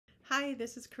Hi,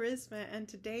 this is Karisma, and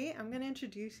today I'm going to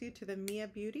introduce you to the Mia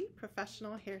Beauty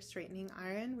Professional Hair Straightening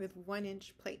Iron with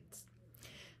 1-inch plates.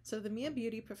 So the Mia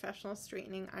Beauty Professional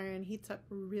Straightening Iron heats up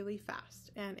really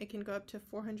fast, and it can go up to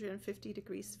 450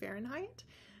 degrees Fahrenheit.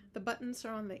 The buttons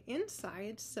are on the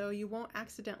inside, so you won't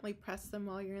accidentally press them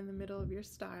while you're in the middle of your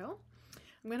style.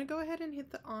 I'm going to go ahead and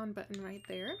hit the on button right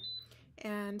there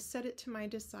and set it to my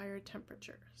desired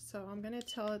temperature. So I'm going to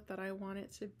tell it that I want it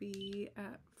to be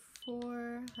at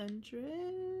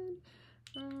 400,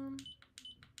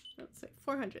 let's say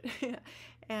 400,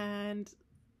 and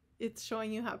it's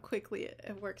showing you how quickly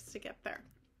it works to get there.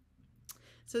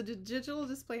 So the digital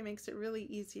display makes it really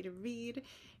easy to read.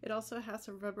 It also has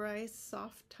a rubberized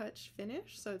soft touch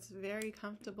finish, so it's very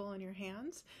comfortable in your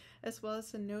hands, as well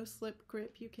as a no slip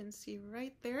grip you can see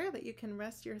right there that you can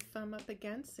rest your thumb up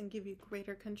against and give you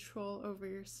greater control over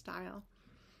your style.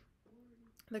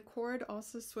 The cord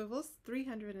also swivels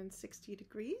 360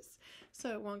 degrees,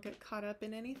 so it won't get caught up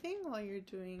in anything while you're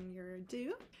doing your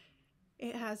do.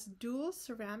 It has dual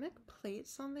ceramic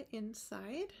plates on the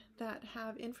inside that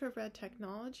have infrared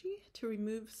technology to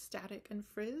remove static and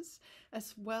frizz,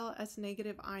 as well as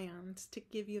negative ions to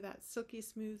give you that silky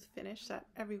smooth finish that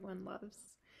everyone loves.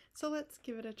 So let's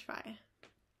give it a try.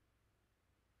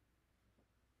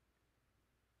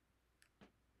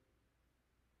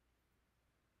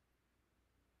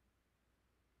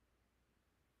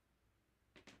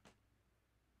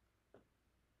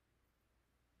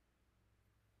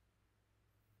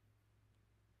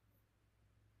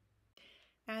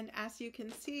 And as you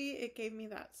can see, it gave me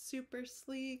that super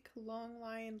sleek, long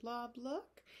line lob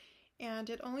look. And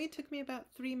it only took me about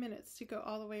 3 minutes to go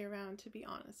all the way around, to be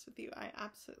honest with you. I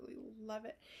absolutely love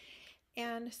it.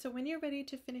 And so when you're ready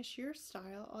to finish your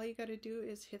style, all you got to do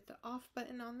is hit the off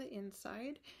button on the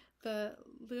inside. The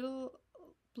little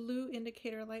blue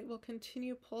indicator light will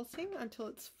continue pulsing until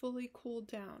it's fully cooled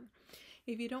down.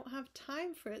 If you don't have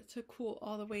time for it to cool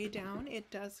all the way down,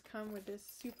 it does come with this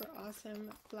super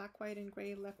awesome black, white, and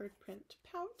gray leopard print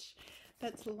pouch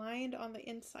that's lined on the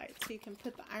inside. So you can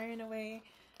put the iron away,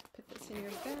 put this in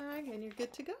your bag, and you're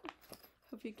good to go.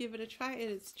 Hope you give it a try.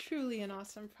 It is truly an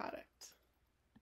awesome product.